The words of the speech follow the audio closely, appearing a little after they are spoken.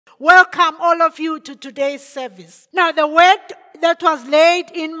welcome all of you to today's service. Now, the word that was laid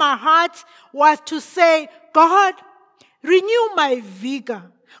in my heart was to say, God, renew my vigor.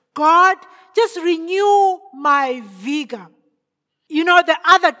 God, just renew my vigor. You know, the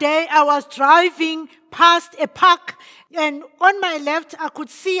other day I was driving past a park, and on my left I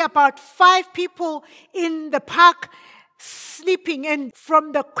could see about 5 people in the park sleeping, and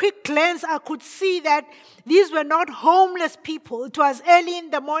from the quick glance I could see that these were not homeless people. It was early in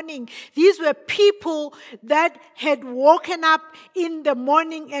the morning. These were people that had woken up in the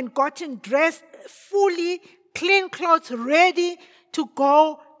morning and gotten dressed fully, clean clothes, ready to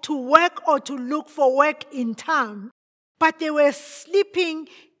go to work or to look for work in town. But they were sleeping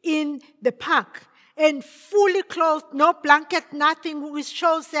in the park and fully clothed, no blanket, nothing, which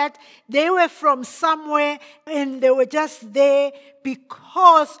shows that they were from somewhere and they were just there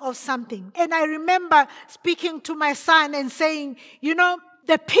because of something. And I remember speaking to my son and saying, you know,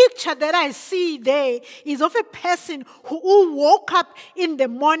 the picture that I see there is of a person who woke up in the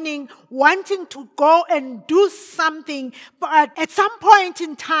morning wanting to go and do something, but at some point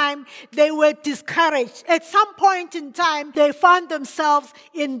in time, they were discouraged. At some point in time, they found themselves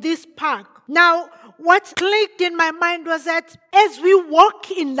in this park. Now, what clicked in my mind was that as we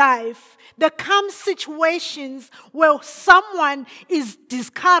walk in life, there come situations where someone is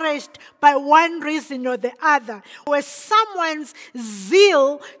discouraged by one reason or the other, where someone's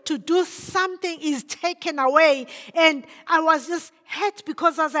zeal to do something is taken away. And I was just hurt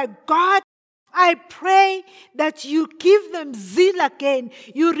because I was like, God, I pray that you give them zeal again.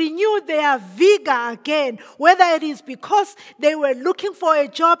 You renew their vigor again. Whether it is because they were looking for a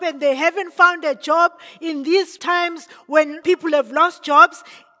job and they haven't found a job in these times when people have lost jobs.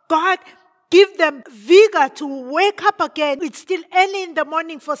 God, give them vigor to wake up again. It's still early in the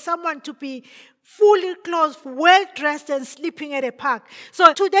morning for someone to be fully clothed, well-dressed and sleeping at a park.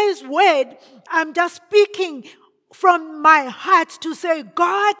 So today's word, I'm just speaking from my heart to say,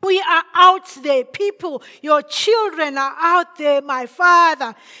 God, we are out there. People, your children are out there, my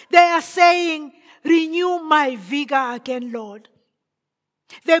Father. They are saying, renew my vigor again, Lord.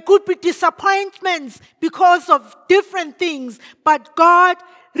 There could be disappointments because of different things, but God,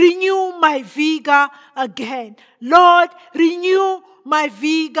 renew my vigor again. Lord, renew my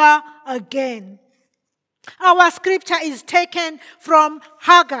vigor again. Our scripture is taken from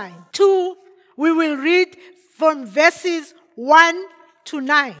Haggai 2. We will read from verses 1 to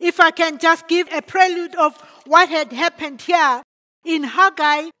 9. If I can just give a prelude of what had happened here. In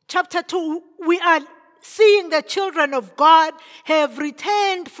Haggai chapter 2, we are seeing the children of God have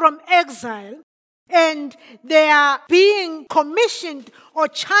returned from exile, and they are being commissioned or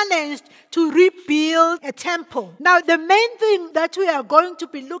challenged to rebuild a temple. Now, the main thing that we are going to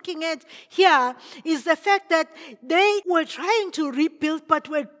be looking at here is the fact that they were trying to rebuild but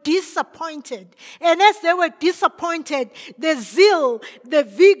were disappointed. And as they were disappointed, the zeal, the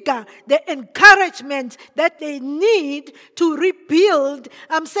vigor, the encouragement that they need to rebuild,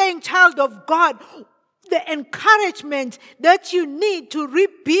 I'm saying, child of God, the encouragement that you need to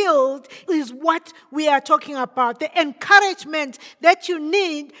rebuild is what we are talking about. The encouragement that you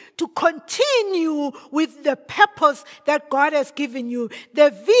need to continue with the purpose that God has given you. The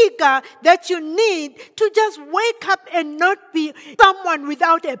vigor that you need to just wake up and not be someone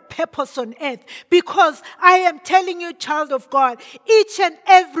without a purpose on earth. Because I am telling you, child of God, each and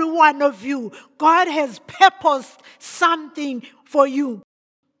every one of you, God has purposed something for you.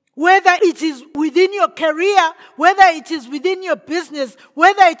 Whether it is within your career, whether it is within your business,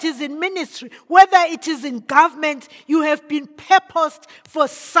 whether it is in ministry, whether it is in government, you have been purposed for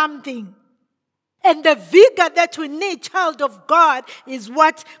something. And the vigor that we need, child of God, is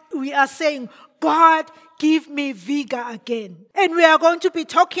what we are saying. God, give me vigor again. And we are going to be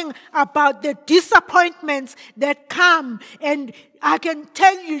talking about the disappointments that come. And I can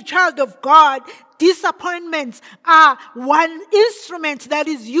tell you, child of God, disappointments are one instrument that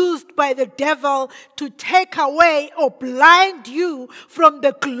is used by the devil to take away or blind you from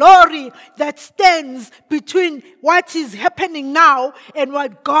the glory that stands between what is happening now and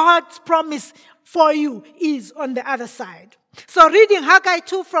what God's promise for you is on the other side. So reading Haggai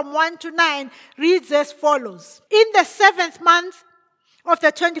 2 from 1 to 9 reads as follows. In the 7th month of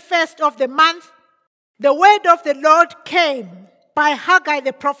the 21st of the month, the word of the Lord came by Haggai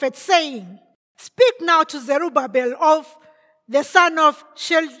the prophet, saying, Speak now to Zerubbabel of the son of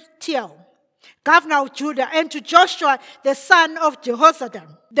Shealtiel, governor of Judah, and to Joshua the son of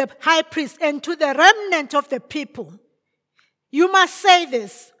Jehozadak, the high priest, and to the remnant of the people. You must say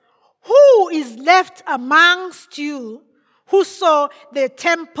this, who is left amongst you who saw the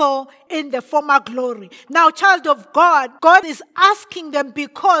temple in the former glory. Now, child of God, God is asking them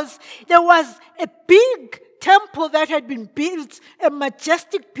because there was a big temple that had been built, a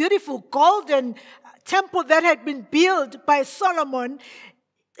majestic, beautiful, golden temple that had been built by Solomon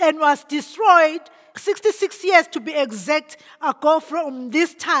and was destroyed 66 years to be exact ago from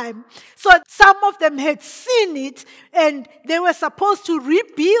this time. So some of them had seen it and they were supposed to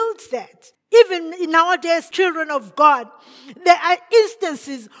rebuild that. Even nowadays, children of God, there are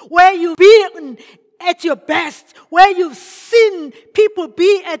instances where you've been at your best, where you've seen people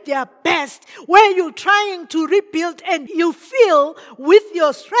be at their best, where you're trying to rebuild and you feel with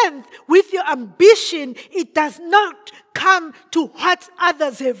your strength, with your ambition, it does not come to what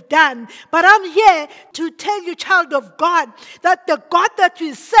others have done. But I'm here to tell you, child of God, that the God that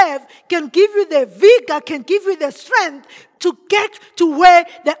we serve can give you the vigor, can give you the strength to get to where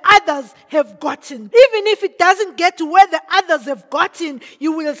the others have gotten. Even if it doesn't get to where the others have gotten,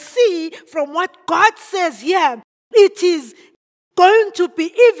 you will see from what God says here, it is going to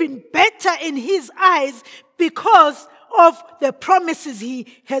be even better in His eyes because of the promises He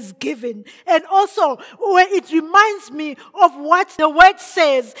has given. And also, it reminds me of what the word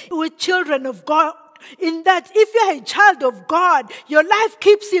says with children of God, in that if you're a child of God, your life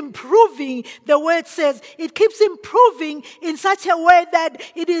keeps improving. The word says it keeps improving in such a way that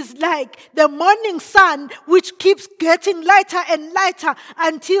it is like the morning sun, which keeps getting lighter and lighter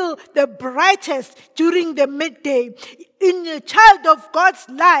until the brightest during the midday. In a child of God's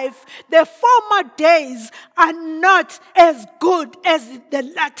life, the former days are not as good as the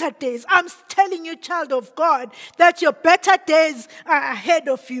latter days. I'm telling you, child of God, that your better days are ahead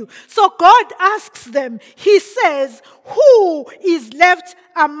of you. So God asks them, He says, who is left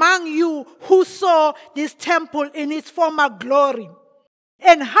among you who saw this temple in its former glory?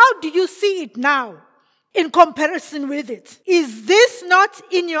 And how do you see it now? In comparison with it, is this not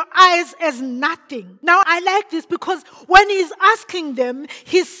in your eyes as nothing? Now, I like this because when He's asking them,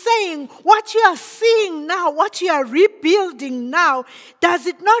 He's saying, what you are seeing now, what you are rebuilding now, does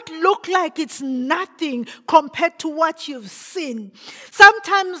it not look like it's nothing compared to what you've seen?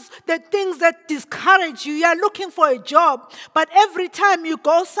 Sometimes the things that discourage you, you are looking for a job, but every time you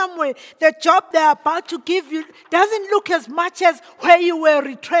go somewhere, the job they're about to give you doesn't look as much as where you were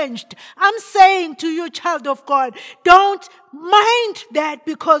retrenched. I'm saying to you, child of God, don't mind that,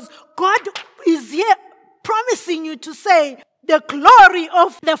 because God is here promising you to say the glory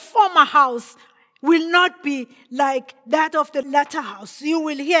of the former house will not be like that of the latter house. You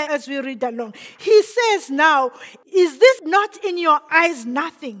will hear as we read along. He says now, is this not in your eyes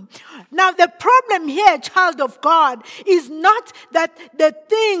nothing? Now the problem here, child of God, is not that the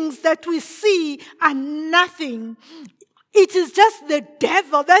things that we see are nothing. It is just the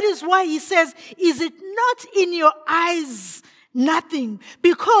devil. That is why he says, is it not in your eyes nothing?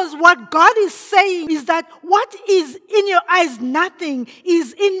 Because what God is saying is that what is in your eyes nothing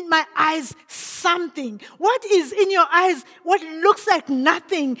is in my eyes something. What is in your eyes, what looks like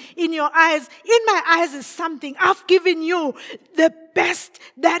nothing in your eyes, in my eyes is something. I've given you the best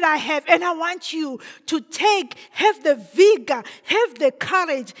that I have, and I want you to have the vigor, have the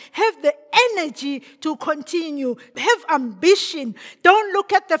courage, have the energy to continue, have ambition. Don't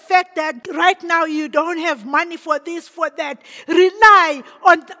look at the fact that right now you don't have money for this, for that. Rely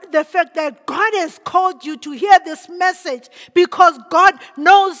on the fact that God has called you to hear this message, because God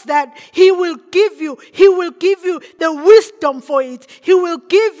knows that He will give you the wisdom for it. He will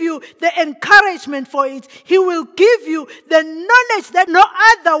give you the encouragement for it. He will give you the knowledge that no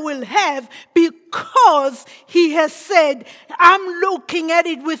other will have, because He has said, I'm looking at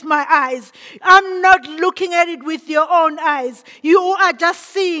it with my eyes. I'm not looking at it with your own eyes. You are just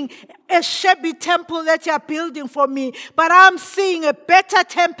seeing a shabby temple that you're building for me, but I'm seeing a better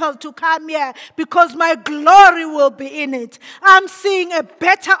temple to come here, because my glory will be in it. I'm seeing a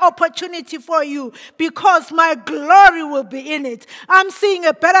better opportunity for you, because my glory will be in it. I'm seeing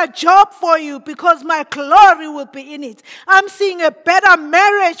a better job for you, because my glory will be in it. I'm seeing a better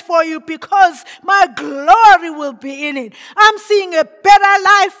marriage for you, because my glory will be in it. I'm seeing a better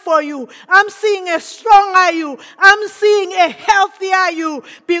life for you. I'm seeing a stronger you. I'm seeing a healthier you,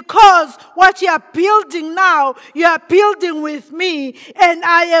 because what you are building now, you are building with me, and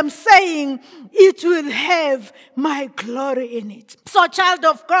I am saying it will have my glory in it. So, child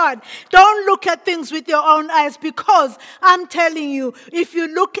of God, don't look at things with your own eyes, because I'm telling you, if you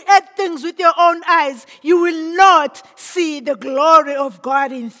look at things with your own eyes, you will not see the glory of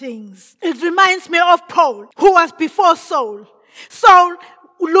God in things. It reminds me of Paul, who was before Saul. Saul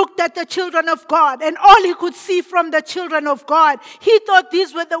looked at the children of God, and all he could see from the children of God, he thought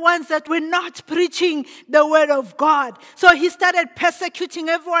these were the ones that were not preaching the word of God. So he started persecuting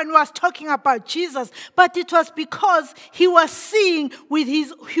everyone who was talking about Jesus. But it was because he was seeing with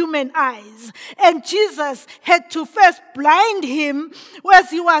his human eyes. And Jesus had to first blind him as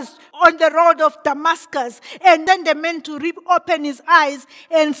he was on the road of Damascus. And then they meant to open his eyes,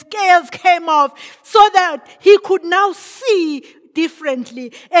 and scales came off so that he could now see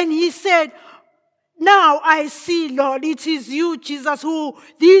differently. And he said, now I see, Lord, it is you, Jesus,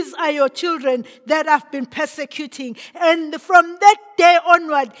 these are your children that I've been persecuting. And from that day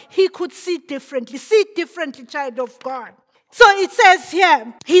onward, he could see differently, child of God. So it says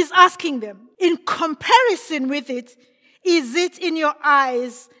here, he's asking them, in comparison with it, is it in your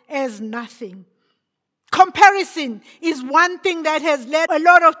eyes as nothing? Comparison is one thing that has led a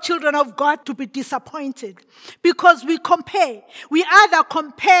lot of children of God to be disappointed, because we compare. We either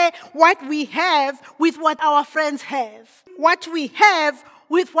compare what we have with what our friends have, what we have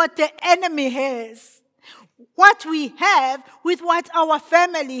with what the enemy has, what we have with what our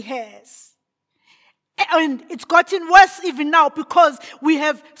family has. And it's gotten worse even now, because we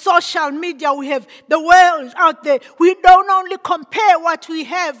have social media, we have the world out there. We don't only compare what we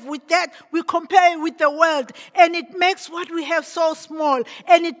have with that, we compare with the world. And it makes what we have so small,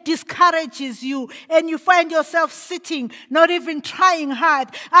 and it discourages you. And you find yourself sitting, not even trying hard.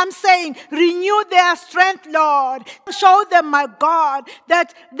 I'm saying, renew their strength, Lord. Show them, my God,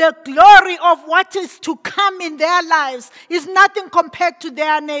 that the glory of what is to come in their lives is nothing compared to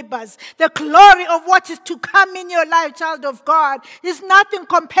their neighbors. The glory of what is to come in your life, child of God, is nothing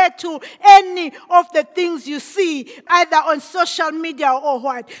compared to any of the things you see either on social media or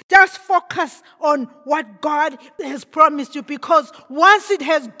what. Just focus on what God has promised you, because once it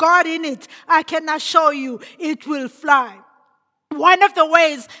has God in it, I can assure you it will fly. One of the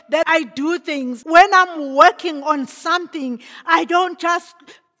ways that I do things, when I'm working on something, I don't just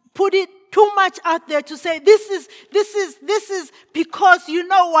put it too much out there to say, this is because you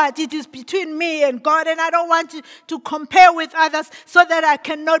know what, it is between me and God, and I don't want to compare with others so that I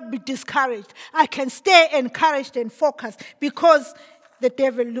cannot be discouraged. I can stay encouraged and focused, because the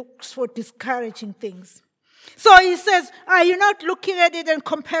devil looks for discouraging things. So he says, are you not looking at it and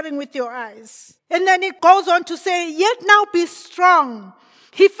comparing with your eyes? And then it goes on to say, yet now be strong.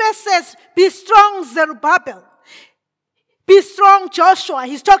 He first says, be strong, Zerubbabel. Be strong, Joshua.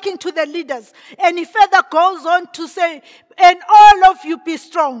 He's talking to the leaders. And he further goes on to say, and all of you be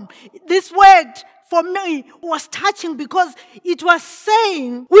strong. This word for me was touching, because it was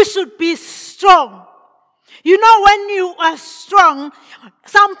saying we should be strong. You know, when you are strong,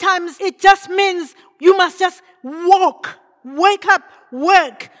 sometimes it just means you must just walk, wake up,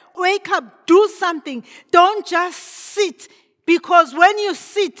 work, wake up, do something. Don't just sit. Because when you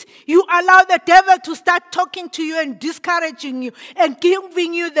sit, you allow the devil to start talking to you and discouraging you and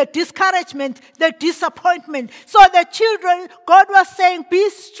giving you the discouragement, the disappointment. So the children, God was saying, be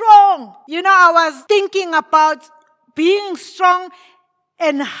strong. You know, I was thinking about being strong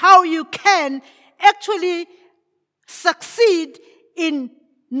and how you can actually succeed in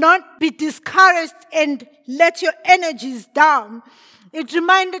not be discouraged and let your energies down. It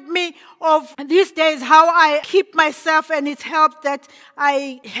reminded me of these days how I keep myself, and it helped that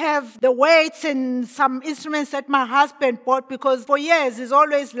I have the weights and some instruments that my husband bought, because for years he's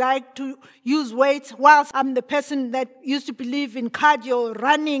always liked to use weights, whilst I'm the person that used to believe in cardio,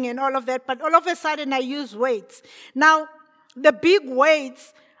 running and all of that, but all of a sudden I use weights. Now, the big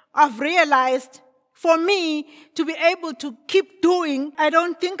weights, I've realized, for me to be able to keep doing, I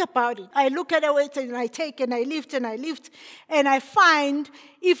don't think about it. I look at the weight and I take and I lift and I lift. And I find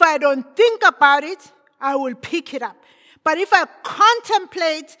if I don't think about it, I will pick it up. But if I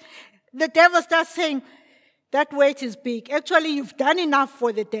contemplate, the devil starts saying, that weight is big. Actually, you've done enough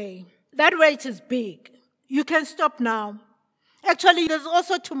for the day. That weight is big. You can stop now. Actually, there's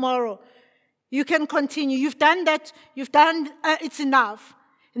also tomorrow. You can continue. You've done that. It's enough.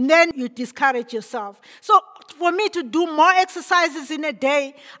 And then you discourage yourself. So for me to do more exercises in a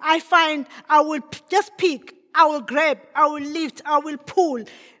day, I find I will just pick, I will grab, I will lift, I will pull.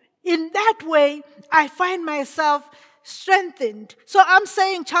 In that way, I find myself strengthened. So I'm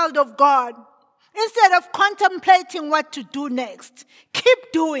saying, child of God, instead of contemplating what to do next,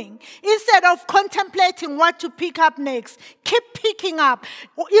 keep doing. Instead of contemplating what to pick up next, keep picking up.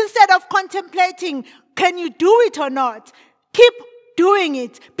 Instead of contemplating, can you do it or not, keep doing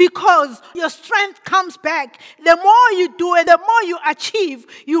it, because your strength comes back. The more you do it, the more you achieve,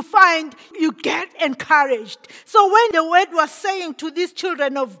 you find you get encouraged. So when the word was saying to these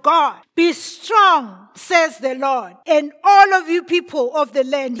children of God, be strong, says the Lord, and all of you people of the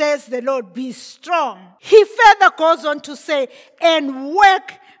land, says the Lord, be strong. He further goes on to say, and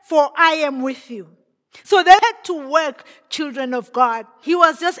work, for I am with you. So they had to work, children of God. He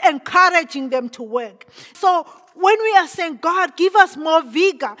was just encouraging them to work. So when we are saying, God, give us more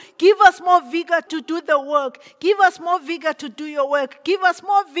vigor to do the work, give us more vigor to do your work, give us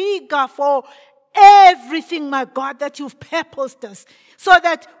more vigor for everything, my God, that you've purposed us, so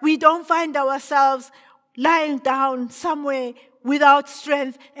that we don't find ourselves lying down somewhere without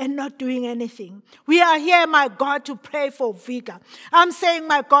strength and not doing anything. We are here, my God, to pray for vigor. I'm saying,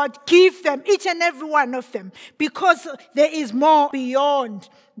 my God, give them, each and every one of them, because there is more beyond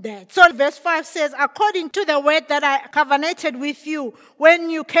that. So verse 5 says, according to the word that I covenanted with you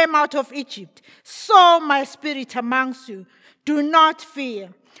when you came out of Egypt, so my spirit amongst you. Do not fear,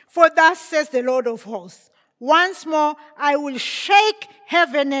 for thus says the Lord of hosts, once more I will shake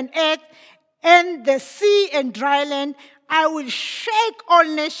heaven and earth and the sea and dry land. I will shake all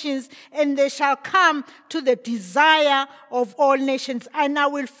nations, and they shall come to the desire of all nations. And I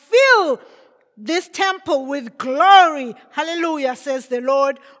will fill this temple with glory. Hallelujah, says the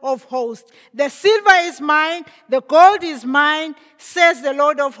Lord of hosts. The silver is mine, the gold is mine, says the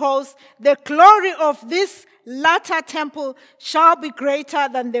Lord of hosts. The glory of this latter temple shall be greater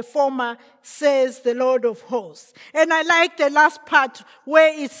than the former, says the Lord of hosts. And I like the last part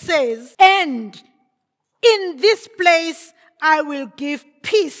where it says, and in this place I will give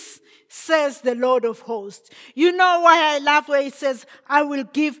peace, says the Lord of hosts. You know why I love where it says, I will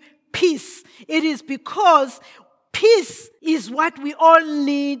give peace? It is because peace is what we all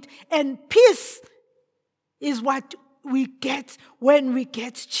need, and peace is what we get when we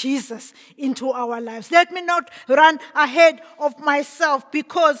get Jesus into our lives. Let me not run ahead of myself,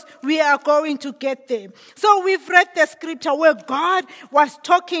 because we are going to get there. So we've read the scripture where God was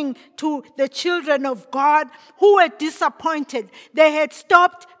talking to the children of God who were disappointed. They had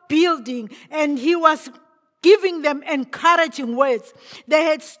stopped building, and he was giving them encouraging words. They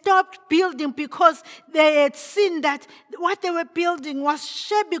had stopped building because they had seen that what they were building was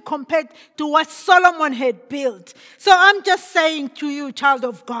shabby compared to what Solomon had built. So I'm just saying to you, child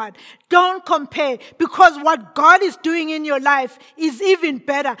of God, don't compare, because what God is doing in your life is even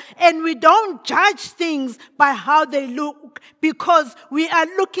better. And we don't judge things by how they look, because we are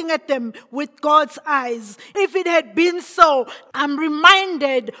looking at them with God's eyes. If it had been so, I'm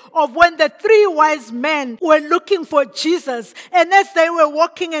reminded of when the three wise men were looking for Jesus. And as they were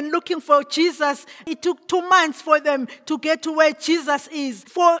walking and looking for Jesus, it took 2 months for them to get to where Jesus is.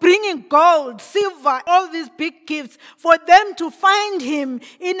 For bringing gold, silver, all these big gifts, for them to find him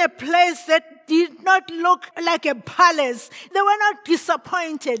in a place that did not look like a palace. They were not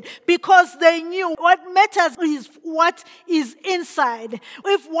disappointed, because they knew what matters is what is inside.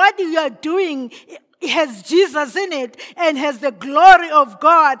 If what you are doing has Jesus in it, and has the glory of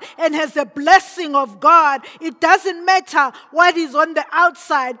God, and has the blessing of God, it doesn't matter what is on the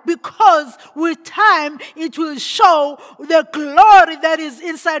outside, because with time it will show the glory that is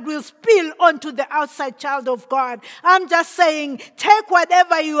inside will spill onto the outside, child of God. I'm just saying, take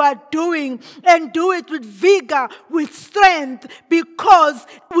whatever you are doing and do it with vigor, with strength, because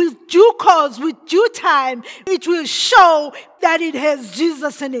with due cause, with due time, it will show that it has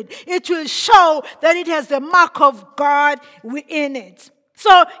Jesus in it. It will show that it has the mark of God within it.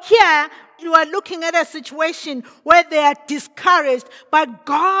 So here, you are looking at a situation where they are discouraged, but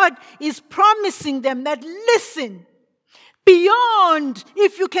God is promising them that, listen, beyond,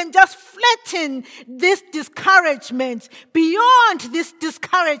 if you can just flatten this discouragement, beyond this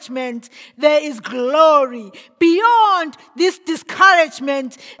discouragement, there is glory. Beyond this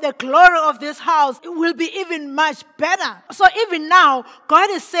discouragement, the glory of this house will be even much better. So even now,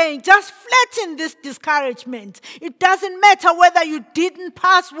 God is saying, just flatten this discouragement. It doesn't matter whether you didn't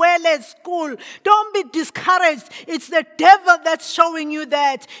pass well at school. Don't be discouraged. It's the devil that's showing you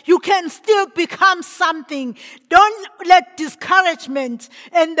that you can still become something. Don't let discouragement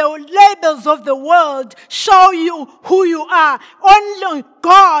and the labels of the world show you who you are. Only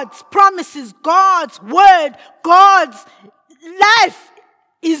God's promises, God's word, God's life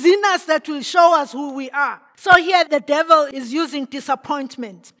is in us that will show us who we are. So here the devil is using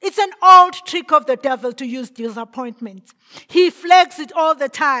disappointment. It's an old trick of the devil to use disappointment. He flags it all the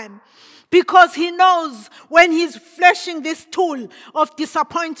time, because he knows when he's flashing this tool of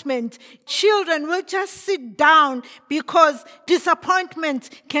disappointment, children will just sit down, because disappointment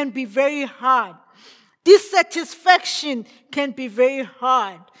can be very hard. Dissatisfaction can be very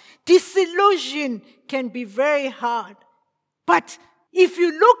hard. Disillusion can be very hard. But if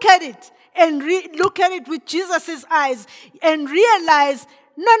you look at it and look at it with Jesus' eyes and realize,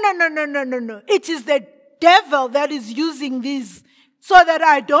 no. It is the devil that is using this so that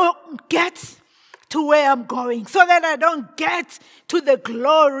I don't get to where I'm going, so that I don't get to the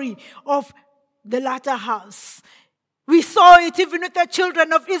glory of the latter house. We saw it even with the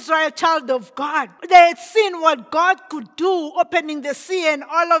children of Israel, child of God. They had seen what God could do, opening the sea and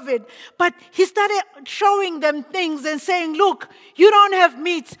all of it. But he started showing them things and saying, look, you don't have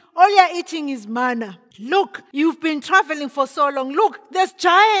meat. All you're eating is manna. Look, you've been traveling for so long. Look, there's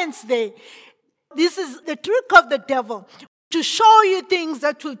giants there. This is the trick of the devil, to show you things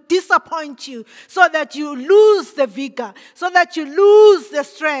that will disappoint you so that you lose the vigor, so that you lose the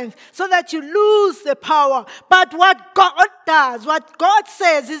strength, so that you lose the power. But what God does, what God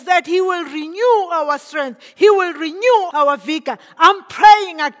says is that he will renew our strength. He will renew our vigor. I'm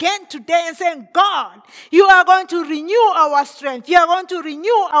praying again today and saying, God, you are going to renew our strength. You are going to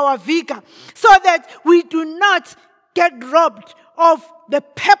renew our vigor so that we do not get robbed of the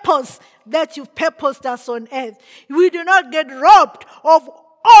purpose that you've purposed us on earth. We do not get robbed of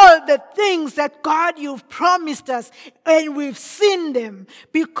all the things that God you've promised us, and we've seen them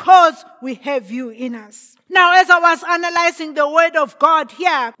because we have you in us. Now, as I was analyzing the word of God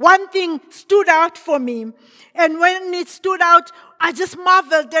here, one thing stood out for me. And when it stood out, I just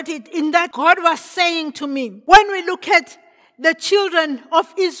marveled at it, in that God was saying to me, when we look at the children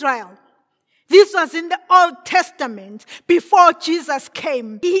of Israel, this was in the Old Testament, before Jesus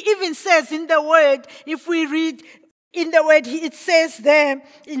came. He even says in the Word, if we read in the Word, it says there,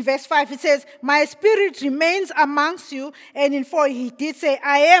 in verse 5, it says, my spirit remains amongst you. And in 4, he did say,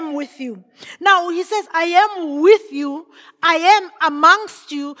 I am with you. Now, he says, I am with you. I am amongst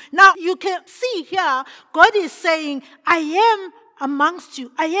you. Now, you can see here, God is saying, I am amongst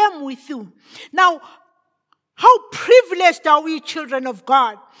you. I am with you. Now, how privileged are we, children of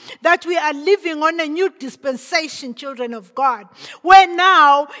God, that we are living on a new dispensation, children of God, where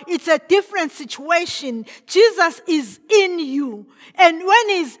now it's a different situation. Jesus is in you. And when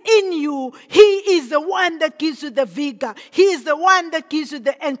he's in you, he is the one that gives you the vigor. He is the one that gives you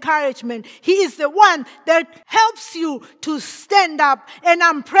the encouragement. He is the one that helps you to stand up. And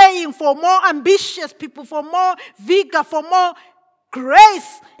I'm praying for more ambitious people, for more vigor, for more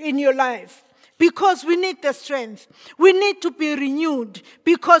grace in your life. Because we need the strength. We need to be renewed.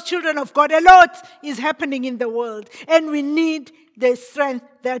 Because, children of God, a lot is happening in the world. And we need the strength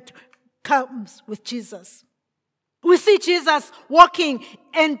that comes with Jesus. We see Jesus walking.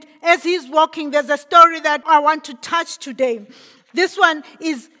 And as he's walking, there's a story that I want to touch today. This one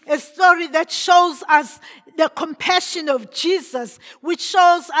is a story that shows us the compassion of Jesus, which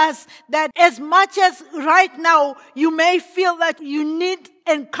shows us that as much as right now you may feel that you need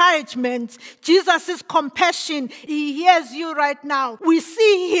encouragement, Jesus' compassion, he hears you right now. We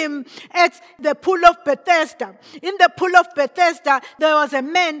see him at the pool of Bethesda. In the pool of Bethesda, there was a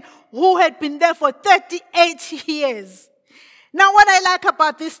man who had been there for 38 years. Now, what I like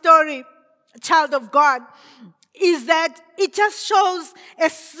about this story, child of God, is that it just shows a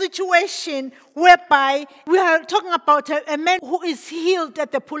situation whereby we are talking about a man who is healed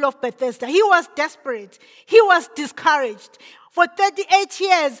at the pool of Bethesda. He was desperate. He was discouraged. For 38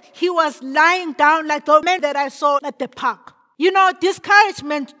 years, he was lying down like the man that I saw at the park. You know,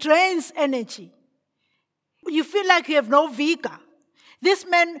 discouragement drains energy. You feel like you have no vigor. This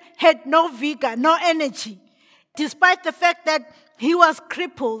man had no vigor, no energy. Despite the fact that he was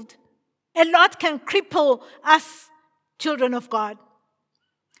crippled, a lot can cripple us, children of God.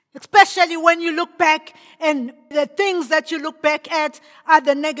 Especially when you look back and the things that you look back at are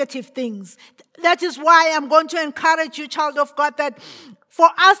the negative things. That is why I'm going to encourage you, child of God, that for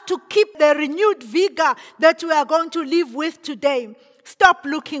us to keep the renewed vigor that we are going to live with today, stop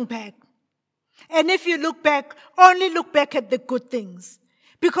looking back. And if you look back, only look back at the good things.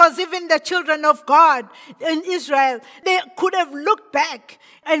 Because even the children of God in Israel, they could have looked back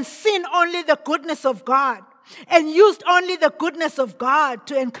and seen only the goodness of God and used only the goodness of God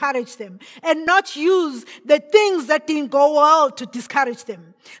to encourage them and not use the things that didn't go well to discourage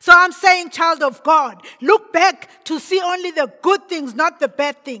them. So I'm saying, child of God, look back to see only the good things, not the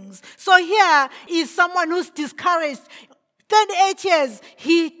bad things. So here is someone who's discouraged. 38 years,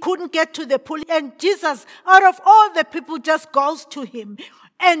 he couldn't get to the pool. And Jesus, out of all the people, just goes to him.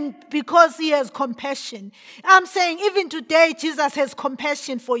 And because he has compassion. I'm saying even today, Jesus has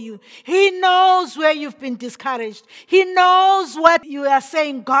compassion for you. He knows where you've been discouraged. He knows what you are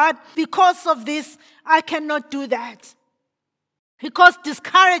saying, God, because of this, I cannot do that. Because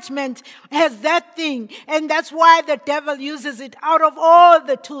discouragement has that thing. And that's why the devil uses it out of all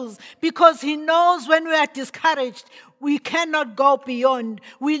the tools. Because he knows when we are discouraged, we cannot go beyond.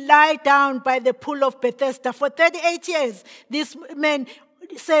 We lie down by the pool of Bethesda. For 38 years, this man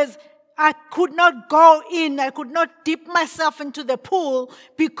says, I could not go in. I could not dip myself into the pool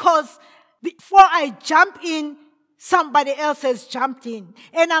because before I jump in, somebody else has jumped in.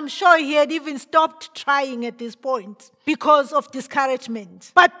 And I'm sure he had even stopped trying at this point because of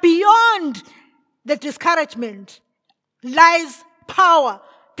discouragement. But beyond the discouragement lies power.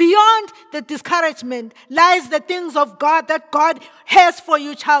 Beyond the discouragement lies the things of God that God has for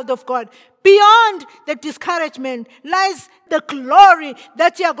you, child of God. Beyond the discouragement lies the glory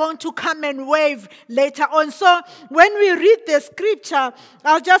that you are going to come and wave later on. So when we read the scripture,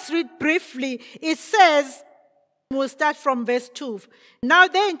 I'll just read briefly. It says, we'll start from verse 2. Now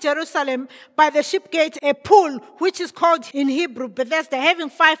there in Jerusalem, by the ship gate, a pool, which is called in Hebrew Bethesda, having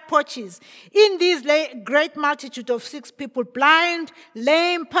 5 porches. In these lay a great multitude of 6 people, blind,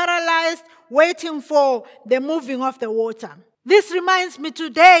 lame, paralyzed, waiting for the moving of the water. This reminds me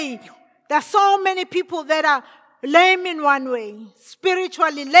today, there are so many people that are lame in one way,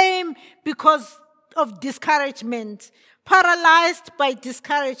 spiritually lame because of discouragement, paralyzed by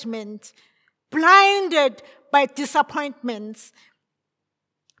discouragement, blinded by disappointments.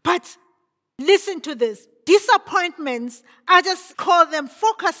 But listen to this. Disappointments, I just call them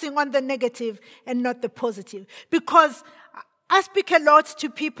focusing on the negative and not the positive. Because I speak a lot to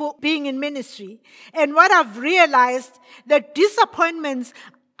people being in ministry. And what I've realized, that disappointments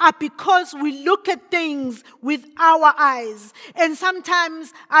are because we look at things with our eyes. And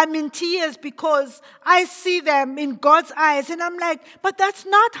sometimes I'm in tears because I see them in God's eyes. And I'm like, but that's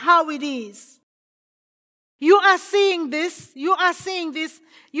not how it is. You are seeing this, you are seeing this,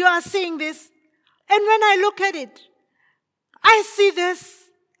 you are seeing this. And when I look at it, I see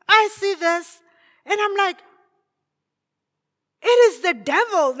this, and I'm like, it is the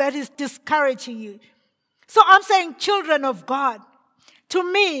devil that is discouraging you. So I'm saying, children of God,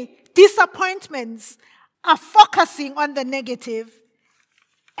 to me, disappointments are focusing on the negative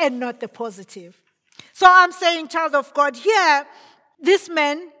and not the positive. So I'm saying, child of God, here, this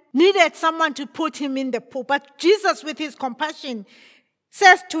man needed someone to put him in the pool. But Jesus, with his compassion,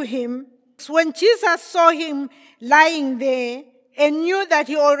 says to him, when Jesus saw him lying there and knew that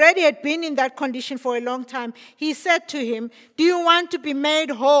he already had been in that condition for a long time, he said to him, do you want to be made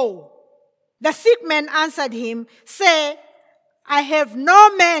whole? The sick man answered him, say, I have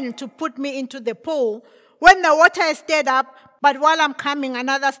no man to put me into the pool when the water is stirred up, but while I'm coming,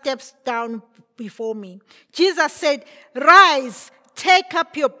 another steps down before me. Jesus said, rise, take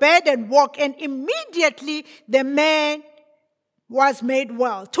up your bed and walk. And immediately the man was made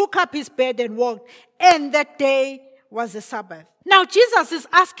well, took up his bed and walked. And that day was the Sabbath. Now Jesus is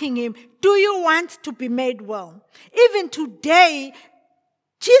asking him, do you want to be made well? Even today,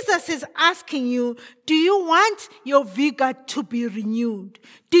 Jesus is asking you, do you want your vigor to be renewed?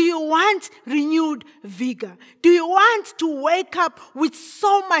 Do you want renewed vigor? Do you want to wake up with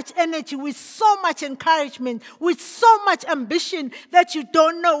so much energy, with so much encouragement, with so much ambition that you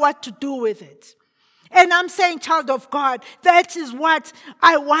don't know what to do with it? And I'm saying, child of God, that is what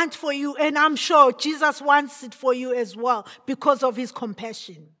I want for you. And I'm sure Jesus wants it for you as well because of his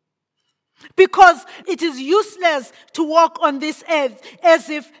compassion. Because it is useless to walk on this earth as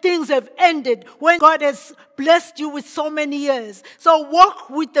if things have ended when God has blessed you with so many years. So walk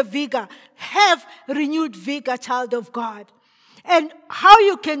with the vigor. Have renewed vigor, child of God. And how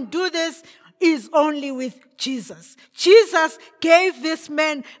you can do this is only with Jesus. Jesus gave this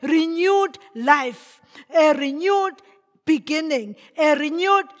man renewed life, a renewed beginning, a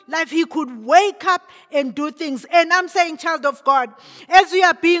renewed life. He could wake up and do things. And I'm saying, child of God, as you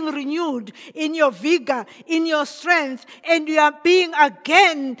are being renewed in your vigor, in your strength, and you are being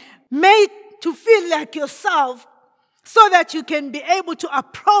again made to feel like yourself, so that you can be able to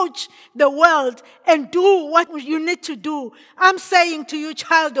approach the world and do what you need to do. I'm saying to you,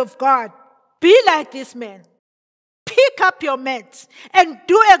 child of God, be like this man. Pick up your mat and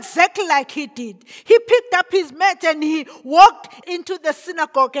do exactly like he did. He picked up his mat and he walked into the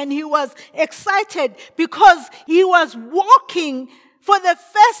synagogue, and he was excited because he was walking for the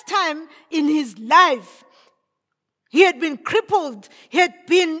first time in his life. He had been crippled. He had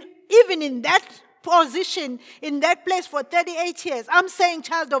been even in that position, in that place for 38 years. I'm saying,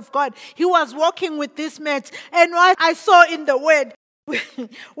 child of God, he was walking with this mat. And what I saw in the word,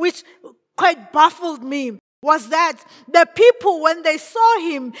 which quite baffled me, was that the people, when they saw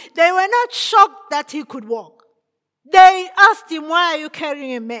him, they were not shocked that he could walk. They asked him, why are you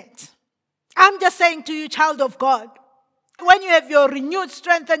carrying a mat? I'm just saying to you, child of God, when you have your renewed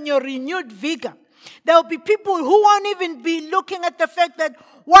strength and your renewed vigor, there will be people who won't even be looking at the fact that,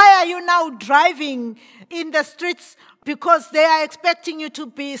 why are you now driving in the streets? Because they are expecting you to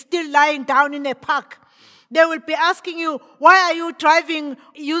be still lying down in a park. They will be asking you, why are you driving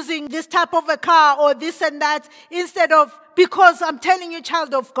using this type of a car or this and that, instead of, because I'm telling you,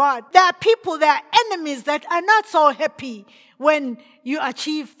 child of God, there are people, there are enemies that are not so happy when you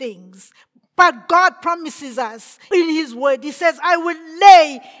achieve things. But God promises us in His word, He says, I will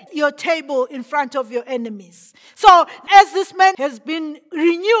lay your table in front of your enemies. So as this man has been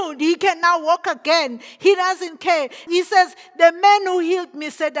renewed, he can now walk again. He doesn't care. He says, the man who healed me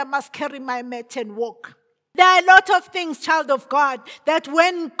said, I must carry my mat and walk. There are a lot of things, child of God, that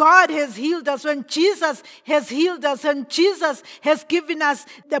when God has healed us, when Jesus has healed us, and Jesus has given us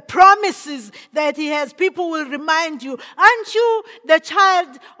the promises that He has, people will remind you, aren't you the child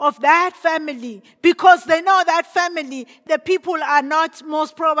of that family? Because they know that family, the people are not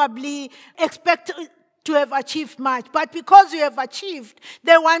most probably expected to have achieved much. But because you have achieved,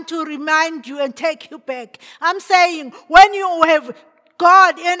 they want to remind you and take you back. I'm saying, when you have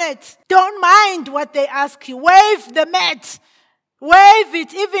God in it, don't mind what they ask you. Wave the mat. Wave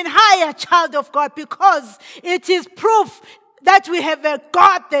it even higher, child of God, because it is proof that we have a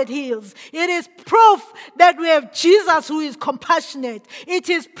God that heals. It is proof that we have Jesus who is compassionate. It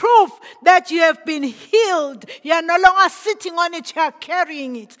is proof that you have been healed. You are no longer sitting on it, you are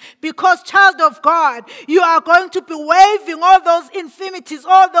carrying it. Because, child of God, you are going to be waving all those infirmities,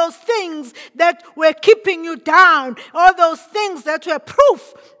 all those things that were keeping you down, all those things that were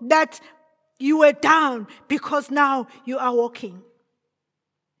proof that you were down, because now you are walking.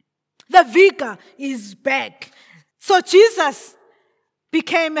 The vigor is back. So Jesus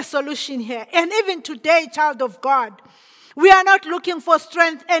became a solution here. And even today, child of God, we are not looking for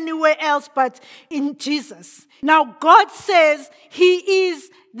strength anywhere else but in Jesus. Now, God says He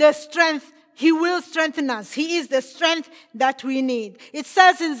is the strength. He will strengthen us. He is the strength that we need. It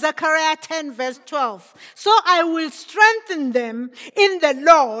says in Zechariah 10 verse 12, so I will strengthen them in the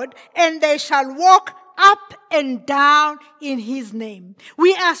Lord, and they shall walk up and down in His name.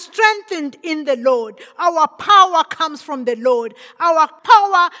 We are strengthened in the Lord. Our power comes from the Lord. Our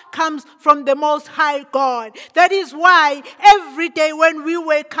power comes from the Most High God. That is why every day when we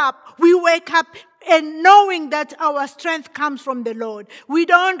wake up and knowing that our strength comes from the Lord. We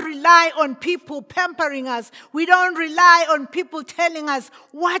don't rely on people pampering us. We don't rely on people telling us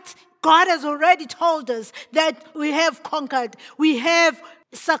what God has already told us, that we have conquered. We have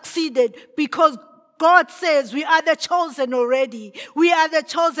succeeded, because God says we are the chosen already. We are the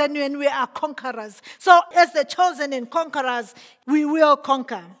chosen and we are conquerors. So as the chosen and conquerors, we will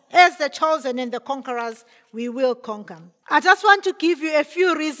conquer. As the chosen and the conquerors, we will conquer. I just want to give you a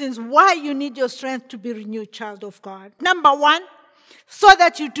few reasons why you need your strength to be renewed, child of God. Number one, so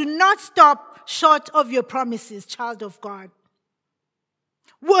that you do not stop short of your promises, child of God.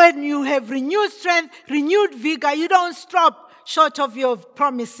 When you have renewed strength, renewed vigor, you don't stop short of your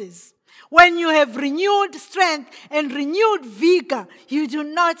promises. When you have renewed strength and renewed vigor, you do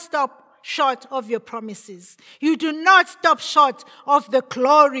not stop short of your promises. You do not stop short of the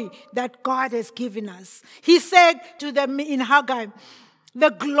glory that God has given us. He said to them in Haggai, the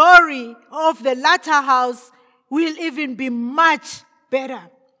glory of the latter house will even be much better.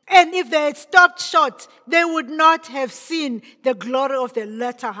 And if they had stopped short, they would not have seen the glory of the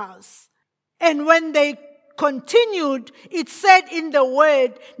latter house. And when they continued, it said in the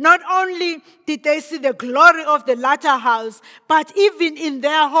word, not only did they see the glory of the latter house, but even in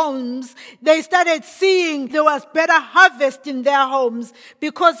their homes, they started seeing there was better harvest in their homes,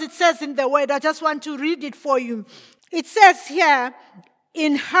 because it says in the word, I just want to read it for you. It says here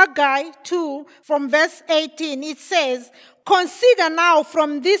in Haggai 2 from verse 18, it says, consider now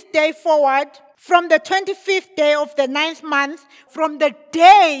from this day forward, from the 25th day of the 9th month, from the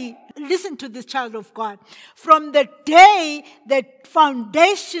day, listen to this, child of God, from the day the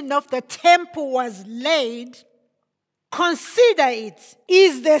foundation of the temple was laid, consider it.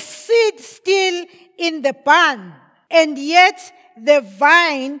 Is the seed still in the barn? And yet the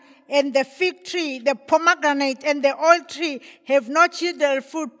vine and the fig tree, the pomegranate and the olive tree have not yielded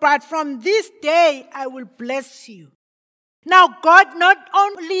fruit, but from this day I will bless you. Now God not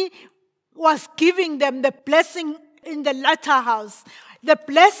only was giving them the blessing in the latter house, the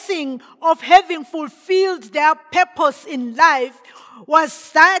blessing of having fulfilled their purpose in life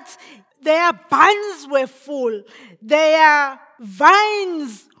was that their barns were full, their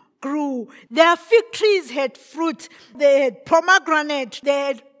vines grew, their fig trees had fruit, they had pomegranate, they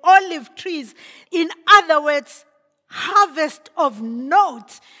had olive trees. In other words, harvest of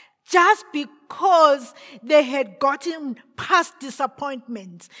note. just because they had gotten past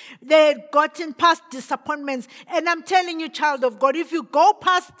disappointments. They had gotten past disappointments. And I'm telling you, child of God, if you go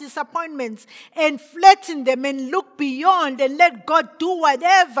past disappointments and flatten them and look beyond and let God do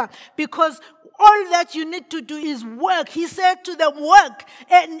whatever, because all that you need to do is work. He said to them, work.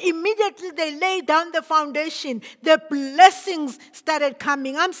 And immediately they laid down the foundation. The blessings started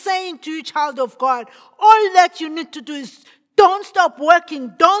coming. I'm saying to you, child of God, all that you need to do is don't stop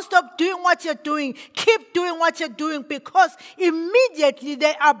working. Don't stop doing what you're doing. Keep doing what you're doing, because immediately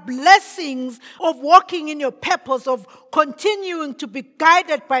there are blessings of walking in your purpose, of continuing to be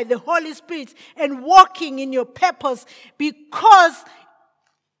guided by the Holy Spirit and walking in your purpose, because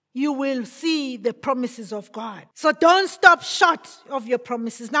you will see the promises of God. So don't stop short of your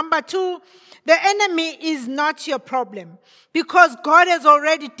promises. Number 2, the enemy is not your problem, because God has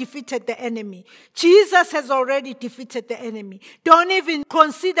already defeated the enemy. Jesus has already defeated the enemy. Don't even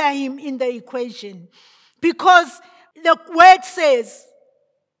consider him in the equation, because the word says,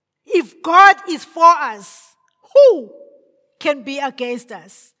 if God is for us, who can be against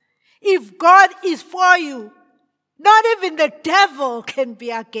us? If God is for you, not even the devil can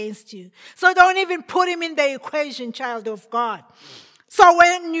be against you. So don't even put him in the equation, child of God. So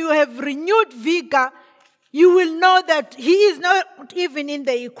when you have renewed vigor, you will know that he is not even in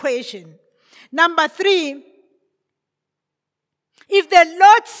the equation. Number 3, if the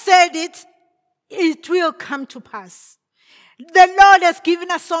Lord said it, it will come to pass. The Lord has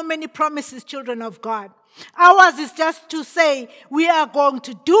given us so many promises, children of God. Ours is just to say, we are going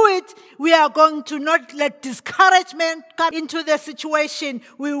to do it. We are going to not let discouragement come into the situation.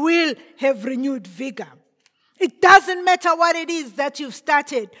 We will have renewed vigor. It doesn't matter what it is that you've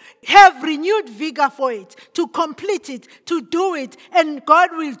started. Have renewed vigor for it, to complete it, to do it, and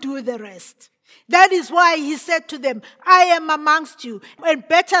God will do the rest. That is why he said to them, I am amongst you. And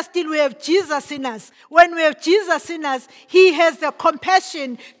better still, we have Jesus in us. When we have Jesus in us, he has the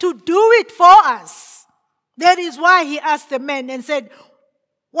compassion to do it for us. That is why he asked the men and said,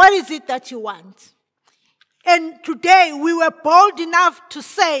 what is it that you want? And today we were bold enough to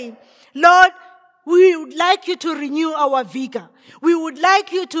say, Lord, we would like you to renew our vigor. We would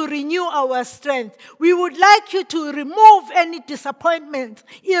like you to renew our strength. We would like you to remove any disappointments,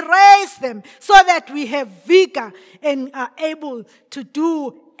 erase them, so that we have vigor and are able to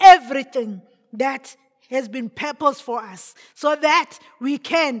do everything that has been purposed for us, so that we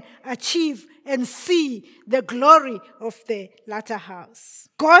can achieve and see the glory of the latter house.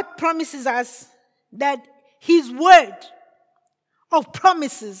 God promises us that his word of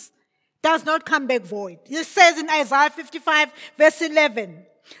promises does not come back void. It says in Isaiah 55, verse 11,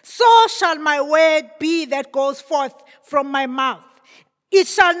 so shall my word be that goes forth from my mouth. It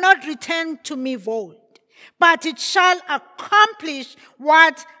shall not return to me void, but it shall accomplish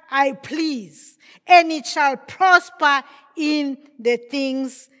what I please, and it shall prosper in the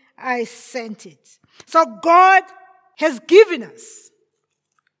things I sent it. So God has given us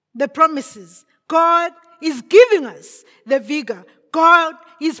the promises. God is giving us the vigor. God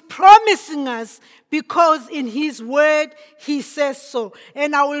is promising us, because in his word he says so.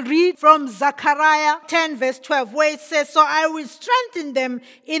 And I will read from Zechariah 10 verse 12, where it says, so I will strengthen them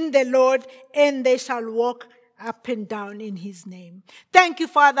in the Lord, and they shall walk up and down in his name. Thank you,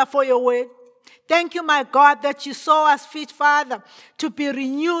 Father, for your word. Thank you, my God, that you saw us fit, Father, to be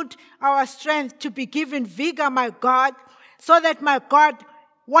renewed our strength, to be given vigor, my God, so that, my God,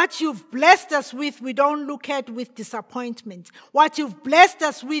 what you've blessed us with, we don't look at with disappointment. What you've blessed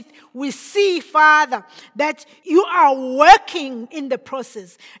us with, we see, Father, that you are working in the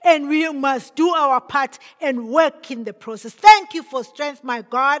process, and we must do our part and work in the process. Thank you for strength, my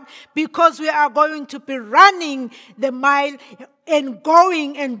God, because we are going to be running the mile and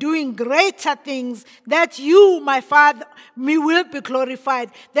going and doing greater things, that you, my Father, me will be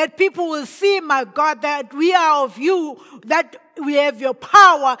glorified, that people will see, my God, that we are of you, that we have your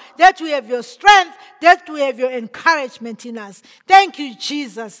power, that we have your strength, that we have your encouragement in us. Thank you,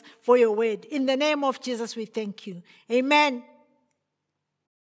 Jesus, for your word. In the name of Jesus, we thank you. Amen.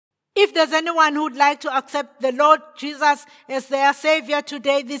 If there's anyone who would like to accept the Lord Jesus as their Savior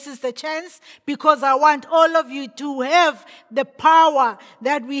today, this is the chance, because I want all of you to have the power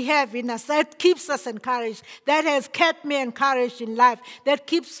that we have in us, that keeps us encouraged, that has kept me encouraged in life, that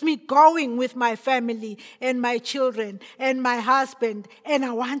keeps me going with my family and my children and my husband. And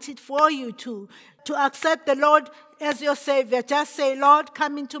I want it for you to accept the Lord as your Savior. Just say, Lord,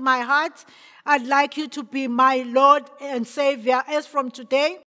 come into my heart. I'd like you to be my Lord and Savior as from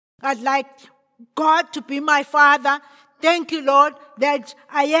today. I'd like God to be my Father. Thank you, Lord, that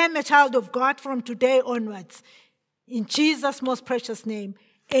I am a child of God from today onwards. In Jesus' most precious name,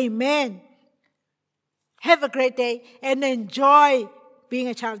 Amen. Have a great day and enjoy being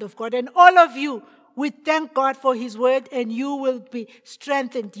a child of God. And all of you, we thank God for His word, and you will be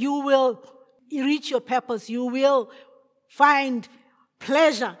strengthened. You will reach your purpose. You will find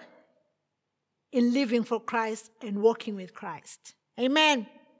pleasure in living for Christ and walking with Christ. Amen.